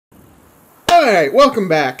Alright, welcome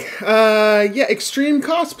back. Yeah, Extreme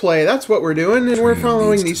Cosplay, that's what we're doing, and we're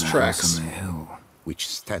following these tracks. On the hill, which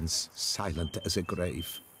stands silent as a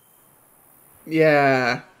grave.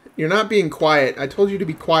 Yeah, you're not being quiet. I told you to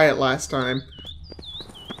be quiet last time.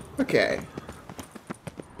 Okay.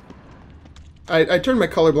 I turned my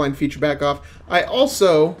colorblind feature back off. I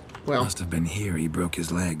also, well... Must have been here he broke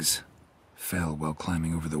his legs. Fell while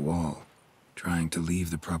climbing over the wall. Trying to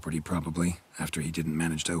leave the property, probably, after he didn't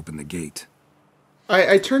manage to open the gate.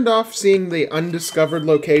 I turned off seeing the undiscovered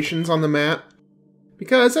locations on the map,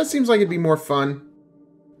 because that seems like it'd be more fun.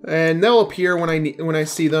 And they'll appear when I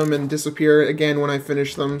see them and disappear again when I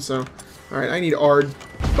finish them, so... Alright, I need Ard.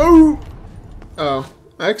 Boo! Oh.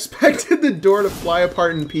 I expected the door to fly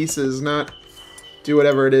apart in pieces, not do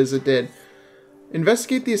whatever it is it did.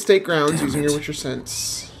 Investigate the estate grounds using your Witcher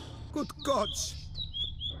sense. Good gods!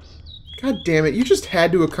 God damn it, you just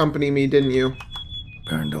had to accompany me, didn't you?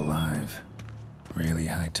 Burned alive. Really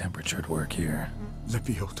high-temperatured work here.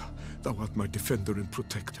 Leviota, thou art my defender and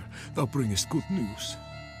protector. Thou bringest good news.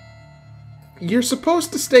 You're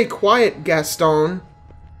supposed to stay quiet, Gaston.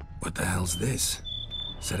 What the hell's this?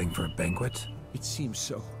 Setting for a banquet? It seems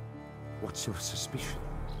so. What's your suspicion?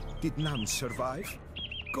 Did none survive?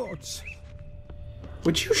 Gods!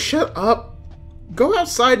 Would you shut up? Go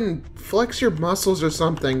outside and flex your muscles or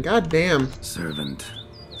something. God damn. Servant.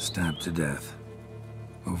 Stabbed to death.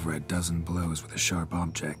 Over a dozen blows with a sharp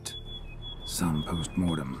object. Some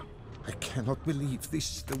post-mortem. I cannot believe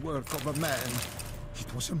this is the work of a man.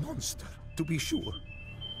 It was a monster, to be sure.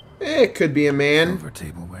 It could be a man. Silver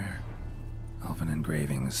tableware. Elven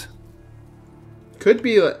engravings. Could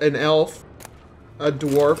be an elf. A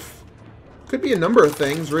dwarf. Could be a number of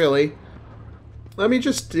things, really. Let me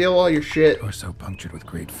just steal all your shit. Torso punctured with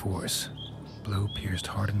great force. Blow pierced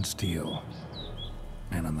hardened steel.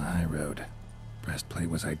 Man on the high road. Breastplate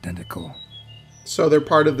was identical. So they're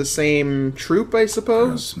part of the same troop, I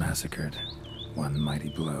suppose? Heroes massacred. One mighty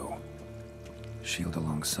blow. Shield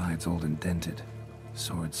along sides old and dented.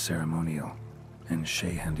 Sword ceremonial. And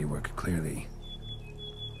Shay handiwork clearly.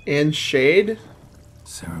 And shade?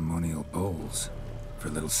 Ceremonial bowls. For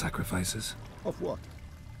little sacrifices? Of what?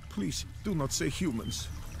 Please, do not say humans.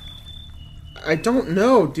 I don't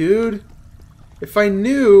know, dude. If I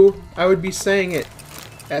knew, I would be saying it.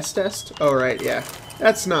 Estest? Oh, right, yeah.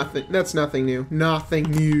 That's nothing new. Nothing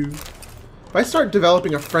new. If I start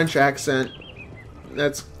developing a French accent,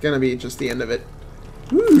 that's gonna be just the end of it.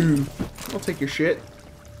 Woo! I'll take your shit.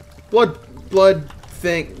 Blood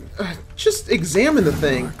thing. Just examine the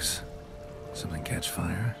thing. Marks. Something catch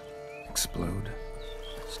fire. Explode.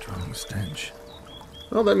 Strong stench.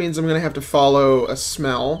 Well, that means I'm gonna have to follow a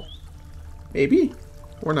smell. Maybe?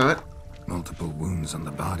 Or not. Multiple wounds on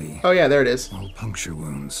the body. Oh yeah, there it is. All puncture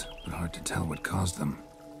wounds, but hard to tell what caused them.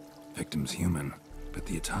 Victim's human, but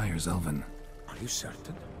the attire's elven. Are you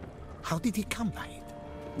certain? How did he come by it?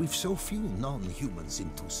 We've so few non-humans in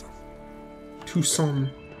Toussaint. Toussaint.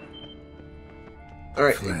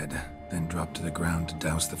 Alright. Fled, then dropped to the ground to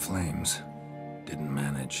douse the flames. Didn't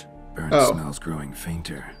manage. Burnt smells growing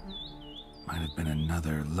fainter. Might have been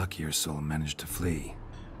another luckier soul managed to flee.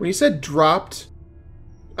 When he said dropped,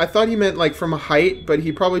 I thought he meant like from a height, but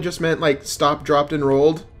he probably just meant like stopped, dropped, and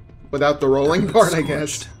rolled. Without the rolling part, I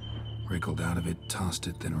guess. Wriggled out of it, tossed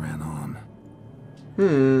it, then ran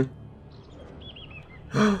on.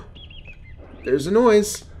 There's a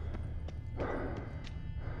noise.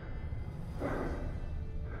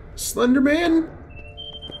 Slender Man?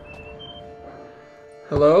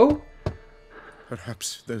 Hello?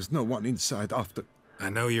 Perhaps there's no one inside after... I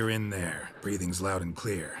know you're in there. Breathing's loud and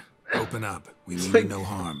clear. Open up. We mean you no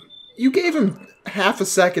harm. You gave him half a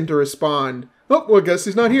second to respond. Oh, well, I guess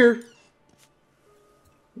he's not here.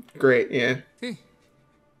 Great, yeah.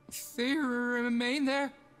 They remain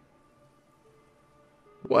there?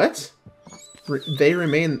 What? They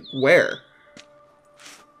remain where?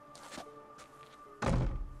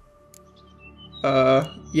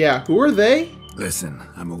 Yeah, who are they? Listen,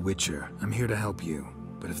 I'm a witcher. I'm here to help you.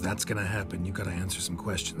 But if that's gonna happen, you gotta answer some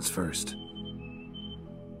questions first.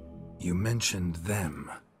 You mentioned them.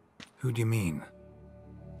 Who do you mean?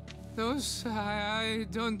 Those, I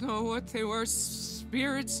don't know what they were.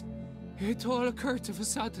 Spirits. It all occurred of a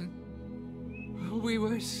sudden. We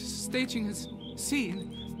were staging a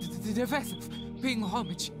scene. The death of paying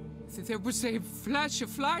homage. There was a flash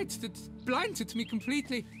of light that blinded me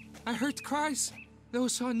completely. I heard cries, though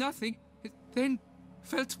saw nothing. Then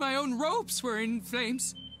felt my own robes were in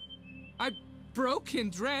flames. I broke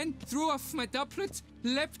and ran, threw off my doublet,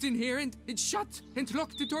 leapt in here, and it shut and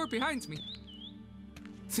locked the door behind me.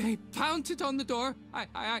 They pounded on the door.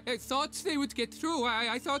 I thought they would get through.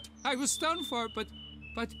 I thought I was done for, but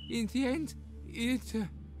in the end,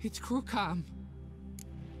 it grew calm.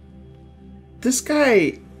 This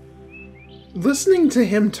guy, listening to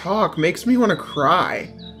him talk makes me want to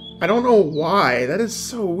cry. I don't know why. That is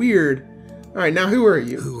so weird. Alright, now who are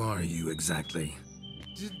you? Who are you exactly?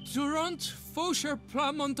 Durant Faucher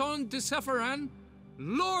Plamondon de Sephiran,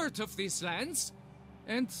 Lord of these lands,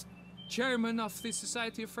 and Chairman of the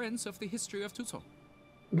Society of Friends of the History of Toussaint.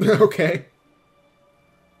 Okay.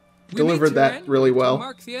 Delivered that really well. To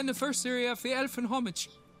mark the anniversary of the Elfin homage,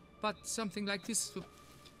 but something like this,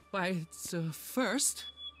 why, it's a first.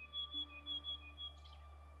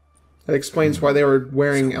 That explains why they were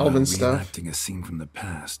wearing elven stuff. Reenacting a scene from the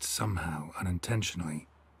past, somehow, unintentionally,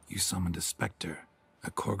 you summoned a specter,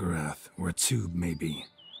 a Korgorath, or a tube, maybe.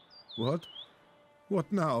 What?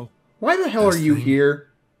 What now? Why the hell are you here?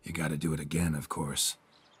 You gotta do it again, of course.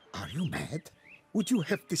 Are you mad? Would you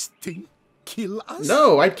have this thing kill us?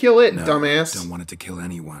 No, I'd kill it, No, dumbass. Don't want it to kill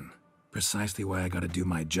anyone. Precisely why I gotta do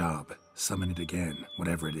my job. Summon it again,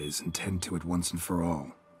 whatever it is, and tend to it once and for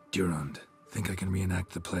all. Durand, think I can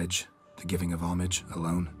reenact the pledge, the giving of homage,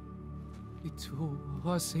 alone? It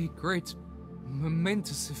was a great,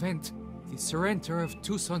 momentous event. The surrender of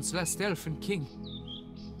Toussaint's last elfin king.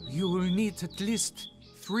 You will need at least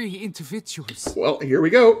 3 individuals. Well, here we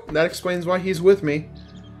go. That explains why he's with me.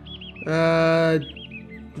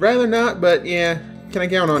 Rather not, but yeah. Can I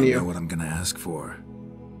count on you? I know what I'm gonna ask for.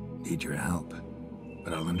 Need your help.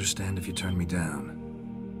 But I'll understand if you turn me down.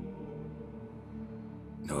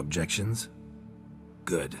 No objections?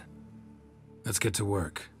 Good. Let's get to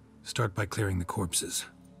work. Start by clearing the corpses.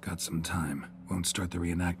 Got some time. Won't start the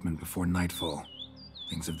reenactment before nightfall.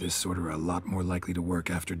 Things of this sort are a lot more likely to work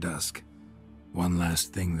after dusk. One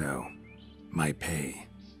last thing, though. My pay.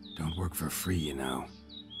 Don't work for free, you know.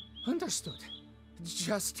 Understood.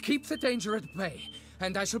 Just keep the danger at bay,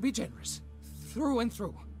 and I shall be generous. Through and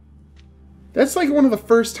through. That's like one of the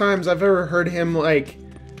first times I've ever heard him, like,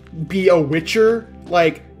 be a witcher.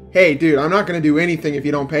 Like, hey, dude, I'm not gonna do anything if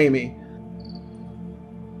you don't pay me.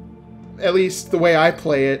 At least the way I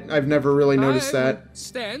play it, I've never really noticed that.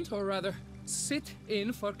 Stand, or rather, sit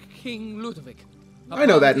in for King Ludovic. I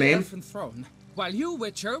know that name. Elfin throne, while you,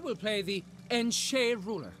 Witcher, will play the Enche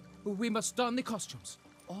ruler. We must don the costumes.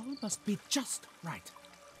 All must be just right.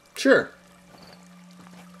 Sure.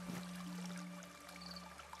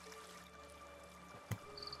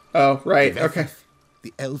 Oh, right, okay.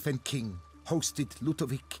 The Elfin King hosted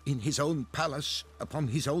Ludovic in his own palace upon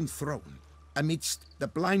his own throne, amidst the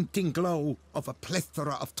blinding glow of a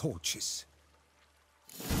plethora of torches.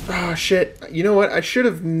 Oh shit! You know what? I should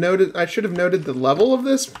have noted the level of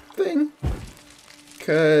this thing,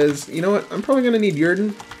 cause you know what? I'm probably gonna need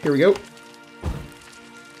Jurden. Here we go.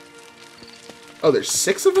 Oh, there's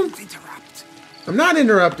 6 of them. Interrupt. I'm not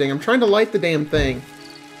interrupting. I'm trying to light the damn thing.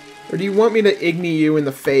 Or do you want me to igni you in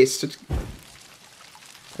the face? To...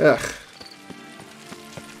 Ugh.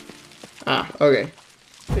 Ah, okay.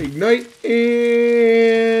 Ignite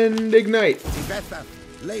and ignite. Tibetha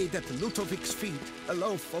laid at Ludovic's feet a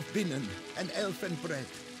loaf of binnen and elfin bread,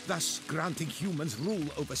 thus granting humans rule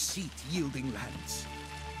over seat-yielding lands.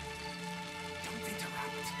 Don't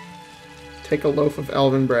interrupt. Take a loaf of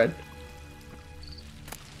elven bread.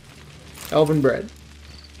 Elven bread.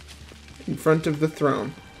 In front of the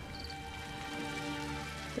throne.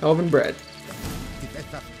 Elven bread.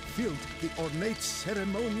 Tibetha filled the ornate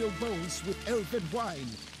ceremonial bowls with elven wine.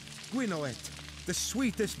 Gwinoet, the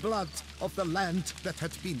sweetest blood of the land that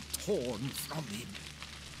had been torn from him.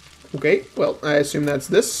 Okay, well, I assume that's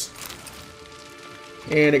this.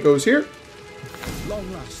 And it goes here. At long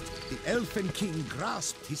last, the Elfin King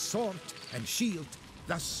grasped his sword and shield,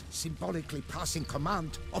 thus symbolically passing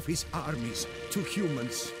command of his armies to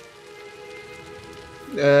humans.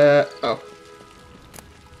 Oh.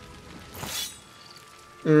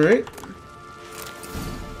 Alright.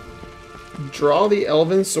 Draw the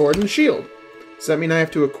elven sword and shield. Does that mean I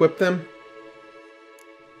have to equip them?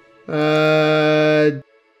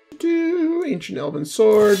 Do ancient elven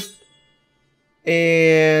sword.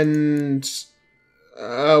 And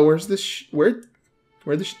where's the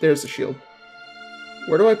there's the shield.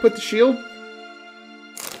 Where do I put the shield?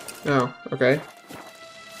 Oh, okay.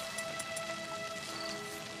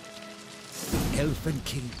 Elfin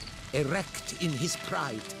King, erect in his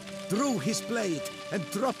pride, drew his blade and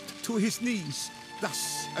dropped to his knees,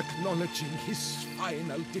 thus acknowledging his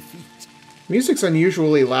final defeat. Music's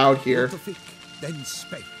unusually loud here. Ludovic then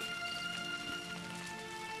spake.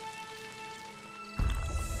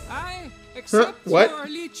 I Accept what? your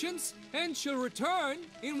allegiance and shall return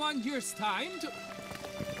in 1 year's time to...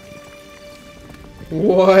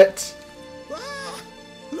 What? Ah!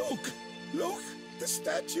 Look! Look! The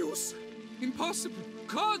statues! Impossible.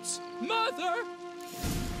 God's mother!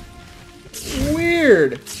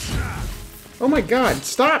 Weird. Oh my god,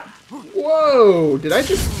 stop! Whoa, did I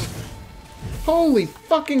just... Holy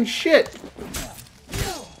fucking shit!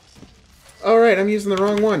 Alright, I'm using the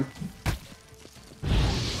wrong one.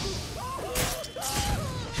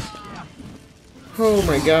 Oh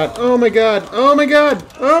my god, oh my god, oh my god,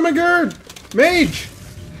 oh my god! Mage!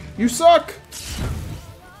 You suck!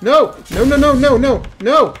 No! No, no, no, no, no,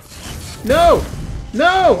 no! No!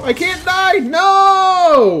 No! I can't die!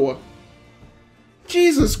 No!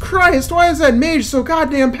 Jesus Christ, why is that mage so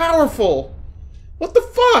goddamn powerful? What the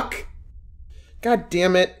fuck? God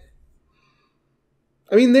damn it.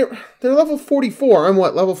 I mean, they're level 44. I'm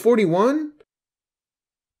what, level 41?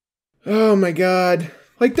 Oh my god.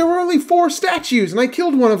 Like, there were only 4 statues, and I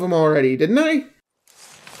killed one of them already, didn't I?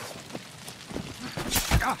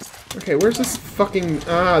 Okay, where's this fucking...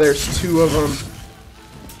 Ah, there's 2 of them.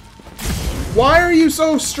 Why are you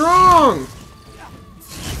so strong?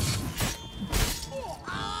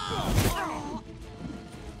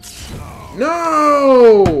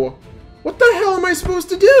 No! What the hell am I supposed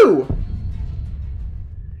to do?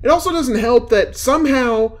 It also doesn't help that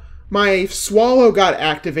somehow my swallow got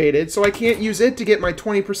activated, so I can't use it to get my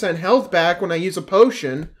 20% health back when I use a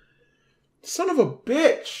potion. Son of a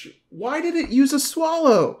bitch! Why did it use a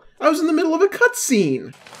swallow? I was in the middle of a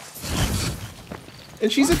cutscene.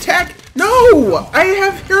 And she's attack. No! I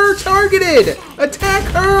have her targeted! Attack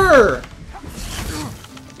her!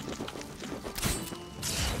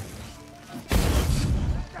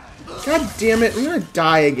 God damn it, I'm gonna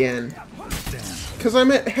die again. Because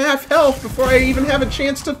I'm at half health before I even have a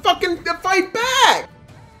chance to fucking fight back!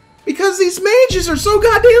 Because these mages are so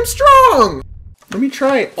goddamn strong! Let me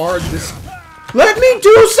try Arg this... Let me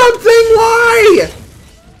do something! Why?!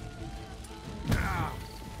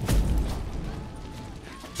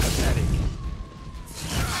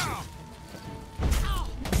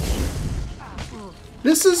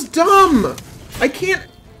 This is dumb! I can't...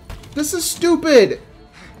 This is stupid!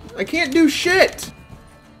 I can't do shit!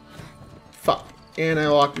 Fuck. And I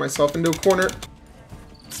locked myself into a corner.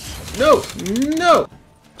 No! No!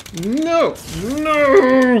 No!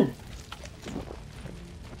 No!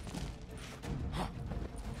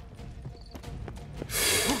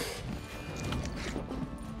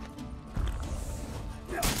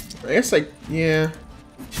 I guess I... yeah.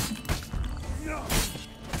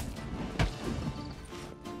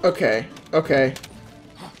 Okay. Okay.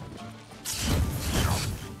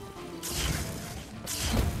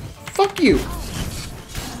 Fuck you!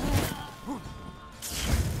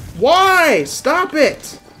 Why? Stop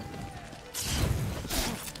it!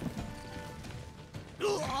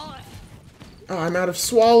 Oh, I'm out of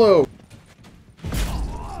swallow.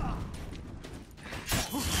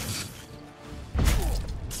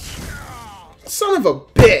 Son of a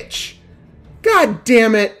bitch! God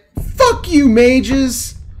damn it! Fuck you,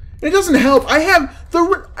 mages! It doesn't help. I have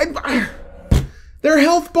their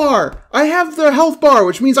health bar. I have their health bar,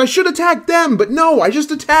 which means I should attack them, but no, I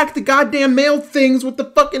just attacked the goddamn male things with the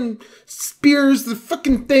fucking spears, the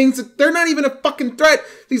fucking things. They're not even a fucking threat.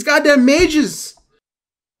 These goddamn mages.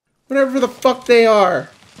 Whatever the fuck they are.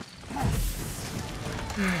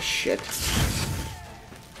 Ah, shit.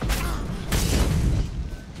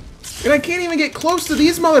 And I can't even get close to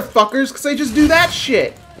these motherfuckers because I just do that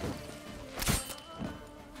shit.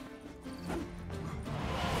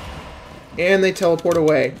 And they teleport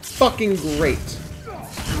away. Fucking great.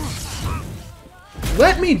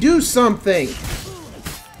 Let me do something!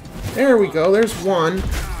 There we go, there's one.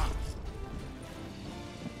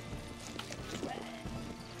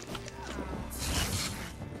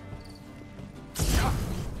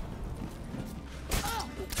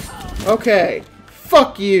 Okay.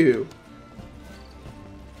 Fuck you!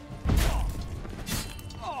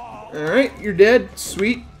 Alright, you're dead.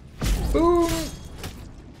 Sweet. Boom!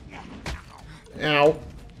 Ow.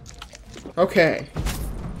 Okay.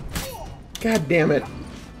 God damn it.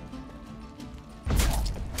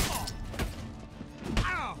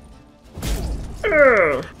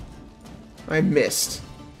 Ugh. I missed.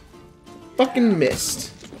 Fucking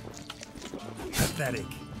missed. Pathetic.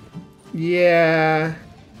 Yeah.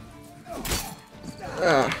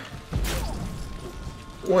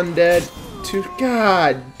 One dead. 2.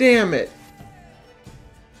 God damn it.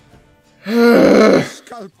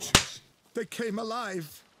 Sculptures. They came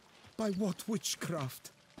alive. By what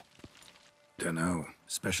witchcraft? Dunno.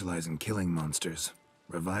 Specialize in killing monsters.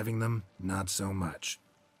 Reviving them, not so much.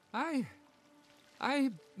 I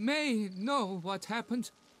I may know what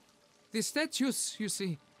happened. The statues, you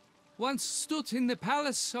see, once stood in the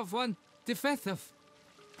palace of one Defethov.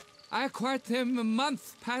 I acquired them a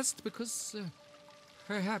month past because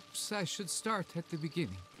perhaps I should start at the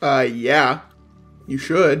beginning. Yeah. You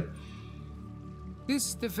should.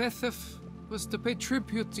 This Defethov was to pay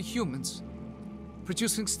tribute to humans,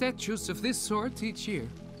 producing statues of this sort each year.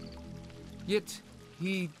 Yet,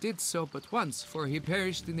 he did so but once, for he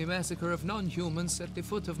perished in the massacre of non-humans at the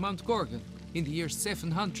foot of Mount Gorgon in the year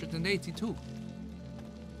 782.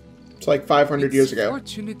 It's like 500 years ago.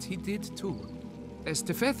 It's fortunate he did too, as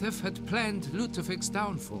Defethov had planned Ludovic's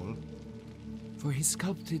downfall, for he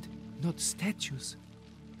sculpted not statues,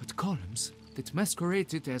 but columns that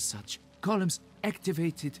masqueraded as such. Columns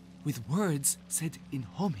activated with words said in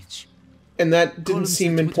homage. And that didn't Columns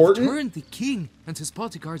seem that important? would turn the king and his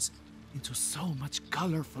bodyguards into so much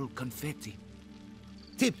colorful confetti.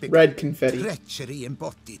 Typical Red confetti. treachery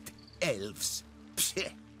embodied. Elves.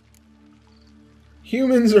 Psheh.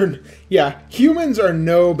 Humans are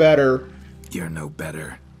no better. You're no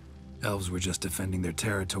better. Elves were just defending their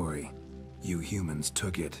territory. You humans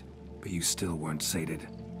took it, but you still weren't sated.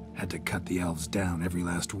 Had to cut the elves down, every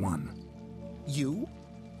last one. You?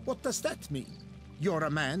 What does that mean? You're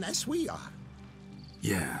a man as we are.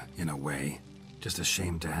 Yeah, in a way. Just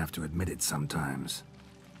ashamed to have to admit it sometimes.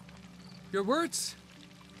 Your words?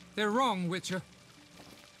 They're wrong, Witcher.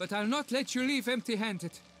 But I'll not let you leave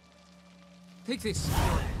empty-handed. Take this,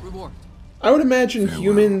 your reward. I would imagine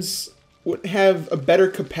humans would have a better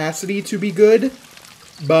capacity to be good,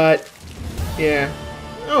 but yeah.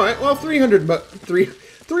 Alright, well 300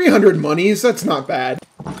 monies, that's not bad.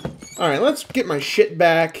 Alright, let's get my shit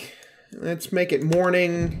back. Let's make it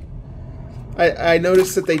morning. I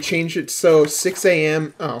noticed that they changed it so 6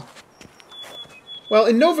 a.m. Oh. Well,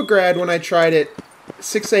 in Novigrad, when I tried it,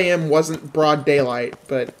 6 a.m. wasn't broad daylight,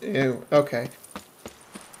 but, okay.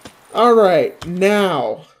 Alright,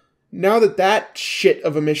 now that shit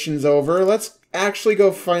of a mission's over, let's actually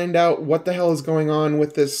go find out what the hell is going on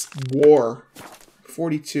with this war.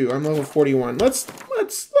 42, I'm level 41. Let's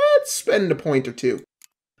spend a point or two.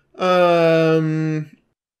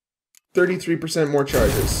 33% more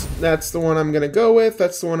charges. That's the one I'm gonna go with.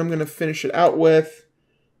 That's the one I'm gonna finish it out with.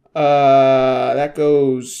 That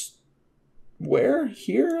goes where?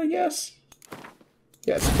 Here, I guess?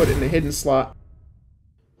 Yeah, let's put it in a hidden slot.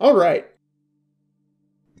 Alright.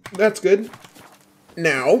 That's good.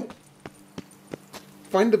 Now,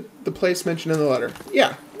 find the place mentioned in the letter.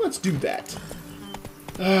 Yeah, let's do that.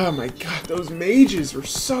 Oh my god, those mages are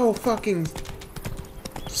so fucking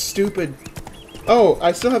stupid. Oh,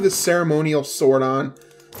 I still have this ceremonial sword on.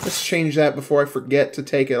 Let's change that before I forget to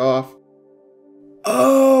take it off.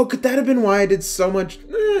 Oh, could that have been why I did so much?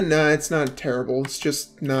 Nah, it's not terrible. It's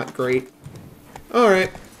just not great.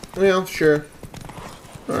 Alright. Well, sure.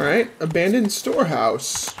 Alright. Abandoned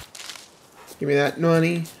storehouse. Give me that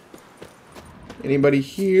money. Anybody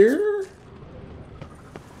here?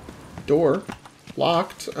 Door.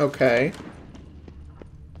 Locked. Okay.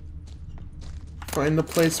 Find the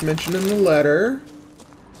place mentioned in the letter.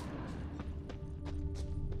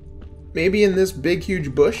 Maybe in this big,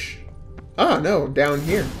 huge bush? Ah, no, down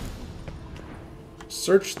here.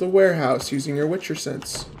 Search the warehouse using your Witcher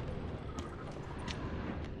sense.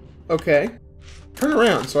 Okay. Turn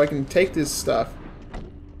around so I can take this stuff.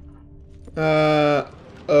 Okay.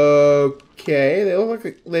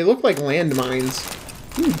 They look like landmines.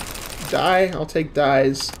 Dye. I'll take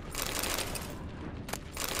dyes.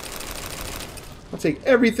 I'll take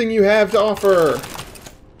everything you have to offer.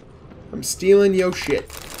 I'm stealing yo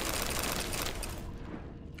shit.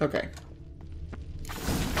 Okay.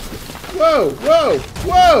 Whoa! Whoa!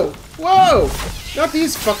 Whoa! Whoa! Not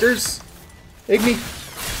these fuckers! Igni.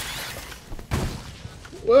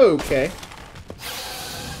 Whoa, okay.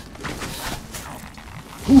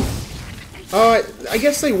 Whew. I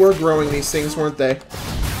guess they were growing these things, weren't they?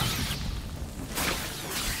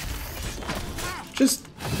 Just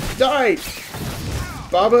die!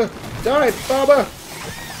 Baba! Die, Baba!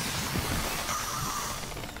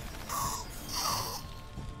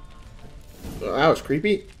 Oh, that was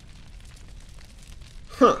creepy.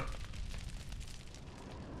 Huh.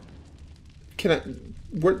 Can I...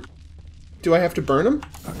 Where... Do I have to burn them?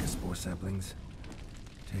 Archespore saplings.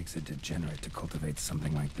 Takes a degenerate to cultivate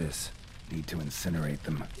something like this. Need to incinerate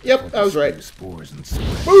them. Yep, I was right. Spores and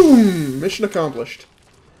spread. Boom! Mission accomplished.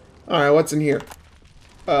 Alright, what's in here?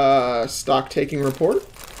 Stock taking report.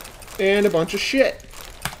 And a bunch of shit.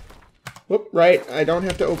 Whoop, right. I don't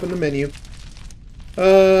have to open the menu.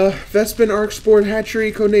 Vespin Archespore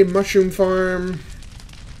Hatchery, codename Mushroom Farm.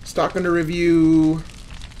 Stock under review.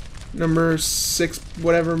 Number 6,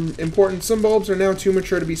 whatever, important. Some bulbs are now too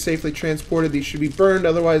mature to be safely transported. These should be burned,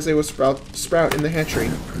 otherwise they will sprout in the hatchery.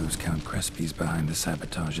 That proves Count Crespi's behind the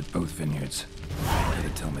sabotage at both vineyards. Gotta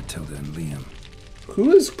tell Matilda and Liam.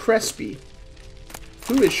 Who is Crespi?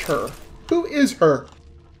 Who is her? Who is her?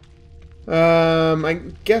 I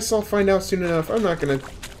guess I'll find out soon enough. I'm not gonna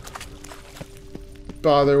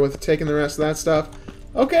bother with taking the rest of that stuff.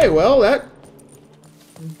 Okay, well, that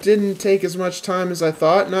didn't take as much time as I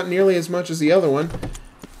thought. Not nearly as much as the other one.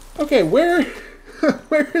 Okay, where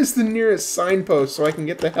is the nearest signpost so I can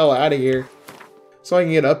get the hell out of here? So I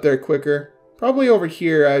can get up there quicker. Probably over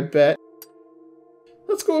here, I'd bet.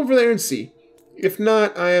 Let's go over there and see. If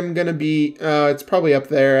not, I am gonna be... it's probably up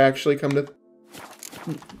there, actually, come to...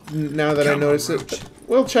 Now that I notice it. But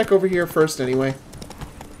we'll check over here first anyway.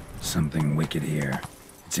 Something wicked here.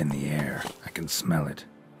 It's in the air. I can smell it.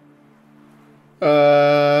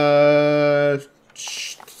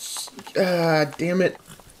 Damn it.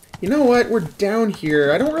 You know what? We're down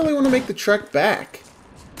here. I don't really want to make the trek back.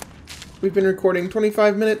 We've been recording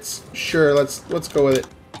 25 minutes. Sure, let's go with it.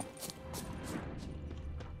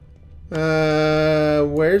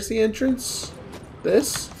 Where's the entrance?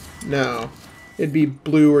 This? No. It'd be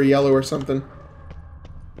blue or yellow or something.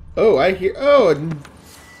 Oh, I hear... Oh!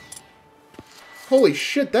 Holy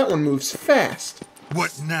shit, that one moves fast.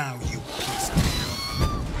 What now, you piece of...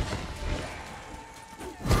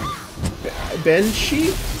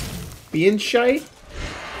 Benshi? Bianshai?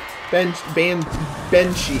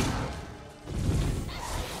 Benshi.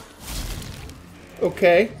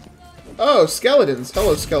 Okay. Oh, skeletons.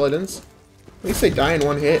 Hello, skeletons. At least they die in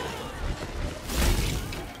one hit.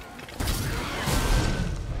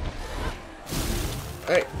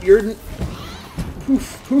 Alright, you're...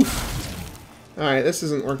 Poof, poof. Alright, this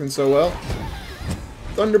isn't working so well.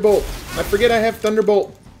 Thunderbolt. I forget I have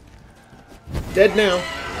Thunderbolt. Dead now.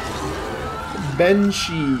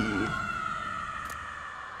 Benshi.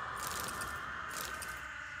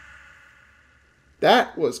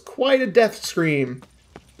 That was quite a death scream.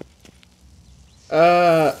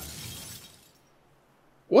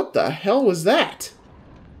 What the hell was that?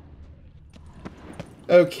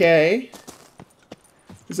 Okay.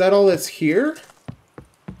 Is that all that's here?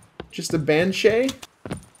 Just a banshee?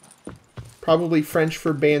 Probably French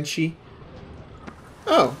for banshee.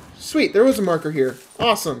 Oh, sweet. There was a marker here.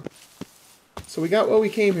 Awesome. So we got what we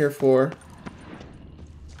came here for.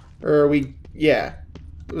 Or we... Yeah.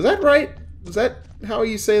 Was that right? Was that how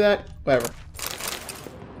you say that? Whatever.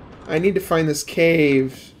 I need to find this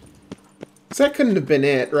cave. 'Cause that couldn't have been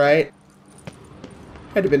it, right?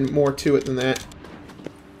 Had to have been more to it than that.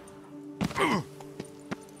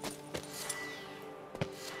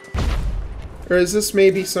 Or is this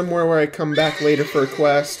maybe somewhere where I come back later for a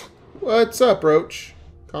quest? What's up, Roach?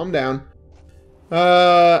 Calm down.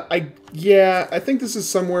 Yeah, I think this is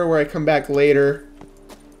somewhere where I come back later.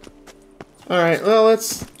 Alright, well,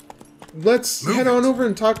 let's head on over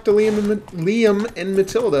and talk to Liam and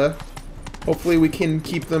Matilda. Hopefully we can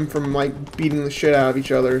keep them from, like, beating the shit out of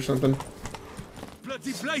each other or something.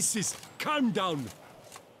 Bloody places! Calm down!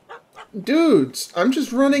 Dudes, I'm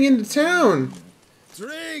just running into town.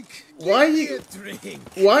 Drink! Why you drink?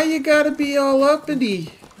 Why you gotta be all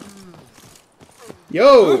uppity?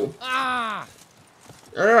 Yo! Ah!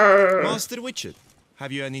 Arrgh. Master Witcher,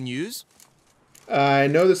 have you any news? I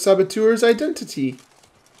know the saboteur's identity.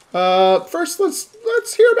 First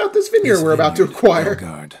let's hear about this vineyard we're about to acquire.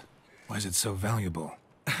 Bellegarde. Why is it so valuable?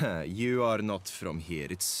 You are not from here,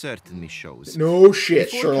 it certainly shows. No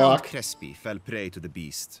shit, Before Sherlock. Count Crespi fell prey to the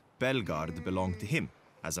beast, Bellegarde belonged to him.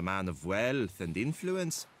 As a man of wealth and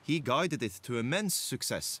influence, he guided it to immense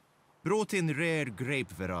success. Brought in rare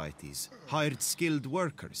grape varieties, hired skilled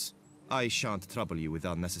workers. I shan't trouble you with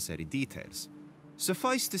unnecessary details.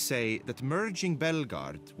 Suffice to say that merging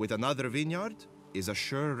Bellegarde with another vineyard is a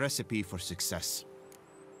sure recipe for success.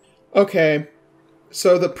 Okay,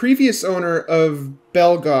 so the previous owner of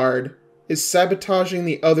Bellegarde is sabotaging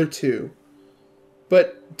the other two.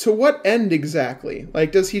 But to what end exactly?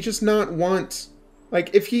 Like, does he just not want...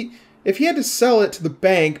 Like, if he had to sell it to the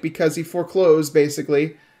bank because he foreclosed,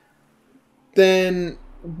 basically, then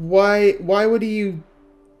why would he...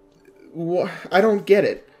 I don't get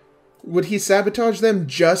it. Would he sabotage them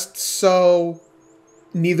just so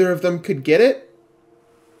neither of them could get it?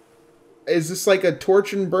 Is this like a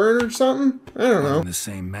torch and burn or something? I don't know. The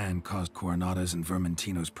same man caused Coronada's and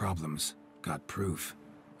Vermentino's problems. Got proof.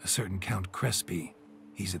 A certain Count Crespi.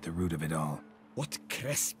 He's at the root of it all. What,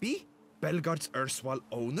 Crespi? Bellegarde's erstwhile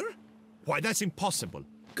owner? Why, that's impossible.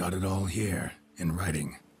 Got it all here, in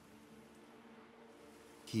writing.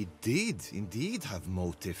 He did indeed have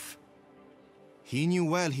motive. He knew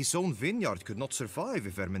well his own vineyard could not survive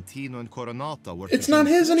if Vermentino and Coronata were... It's not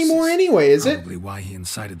his anymore anyway, is it? Probably why he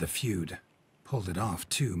incited the feud. Pulled it off,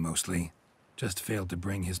 too, mostly. Just failed to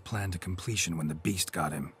bring his plan to completion when the beast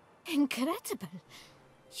got him. Incredible.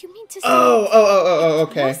 You mean to say...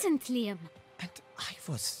 Okay. It wasn't Liam. And I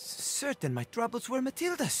was certain my troubles were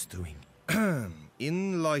Matilda's doing.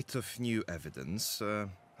 In light of new evidence,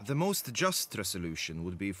 the most just resolution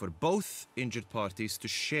would be for both injured parties to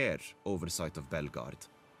share oversight of Bellegarde.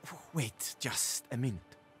 Wait just a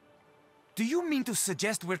minute. Do you mean to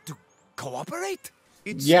suggest we're to cooperate?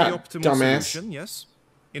 It's Yeah, the optimal dumbass. solution, yes.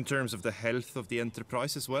 In terms of the health of the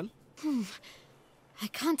enterprise as well. I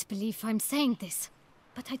can't believe I'm saying this,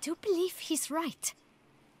 but I do believe he's right.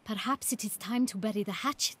 Perhaps it is time to bury the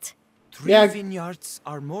hatchet. Three Yeah. vineyards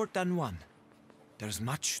are more than one. There's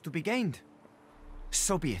much to be gained.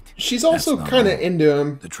 So be it. She's also That's not kind of all. into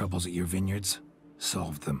him. The troubles at your vineyards?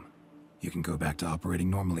 Solved them. You can go back to operating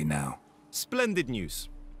normally now. Splendid news.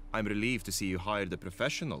 I'm relieved to see you hired a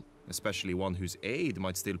professional, especially one whose aid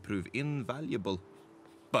might still prove invaluable.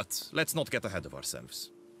 But let's not get ahead of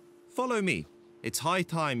ourselves. Follow me. It's high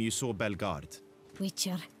time you saw Bellegarde.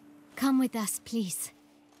 Witcher, come with us, please.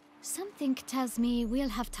 Something tells me we'll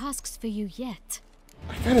have tasks for you yet.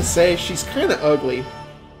 I gotta say, she's kind of ugly.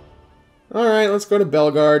 Alright, let's go to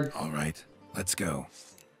Bellegarde. All right, let's go.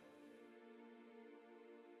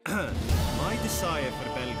 My desire for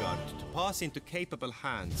Bellegarde to pass into capable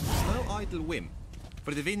hands was no idle whim,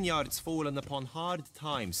 for the vineyard's fallen upon hard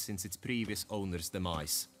times since its previous owner's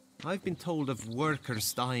demise. I've been told of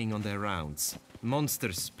workers dying on their rounds,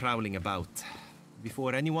 monsters prowling about.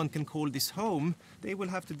 Before anyone can call this home, they will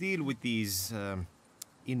have to deal with these,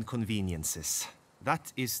 inconveniences.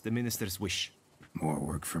 That is the minister's wish. More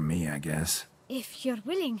work for me, I guess. If you're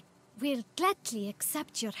willing, we'll gladly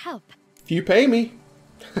accept your help. If you pay me.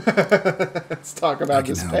 Let's talk I about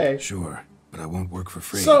can this help, pay. sure, but I won't work for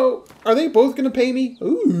free. So, are they both gonna pay me?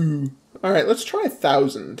 Ooh. Alright, let's try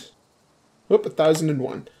 1,000. Whoop,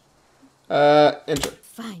 1,001. Enter.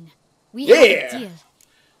 Fine. We have Yeah! a deal.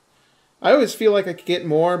 I always feel like I could get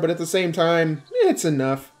more, but at the same time, it's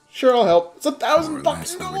enough. Sure, I'll help. It's 1,000 More or fucking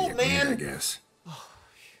less already gold, agreed, I man! guess.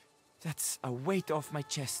 That's a weight off my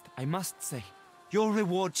chest, I must say. Your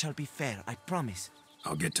reward shall be fair, I promise.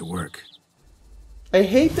 I'll get to work. I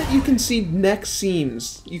hate that you can see neck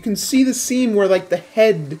seams. You can see the seam where, like, the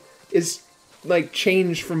head is, like,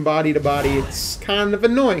 changed from body to body. It's kind of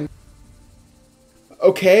annoying.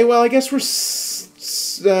 Okay, well, I guess we're,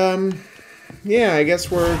 yeah, I guess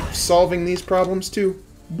we're solving these problems too.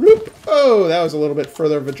 Bloop! Oh, that was a little bit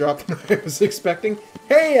further of a drop than I was expecting.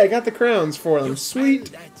 Hey, I got the crowns for them. Sweet.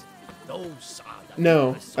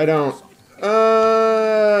 No, I don't.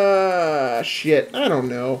 Shit. I don't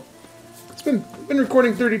know. It's been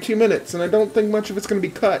recording 32 minutes, and I don't think much of it's gonna be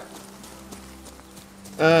cut.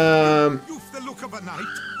 You've the look of a knight.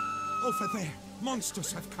 Over there,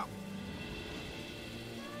 monsters have come.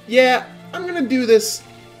 Yeah, I'm gonna do this.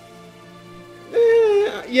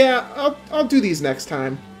 Yeah, I'll do these next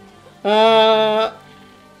time.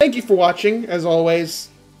 Thank you for watching, as always.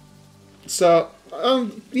 So,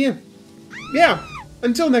 yeah.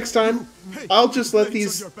 Until next time, Hey, I'll just let blades on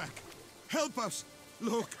these. your back. Help us!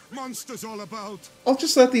 Look, monsters all about. I'll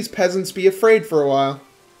just let these peasants be afraid for a while.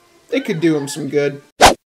 It could do them some good.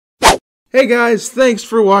 Hey guys, thanks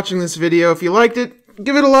for watching this video. If you liked it,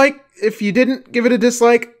 give it a like. If you didn't, give it a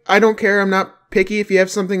dislike. I don't care, I'm not picky. If you have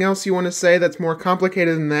something else you want to say that's more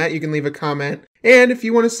complicated than that, you can leave a comment. And if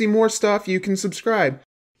you want to see more stuff, you can subscribe.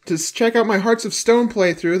 To check out my Hearts of Stone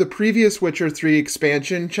playthrough, the previous Witcher 3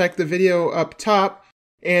 expansion, check the video up top.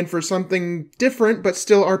 And for something different, but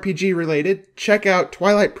still RPG related, check out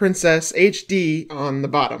Twilight Princess HD on the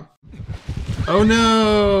bottom. Oh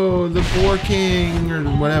no, the Boar King, or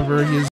whatever, he's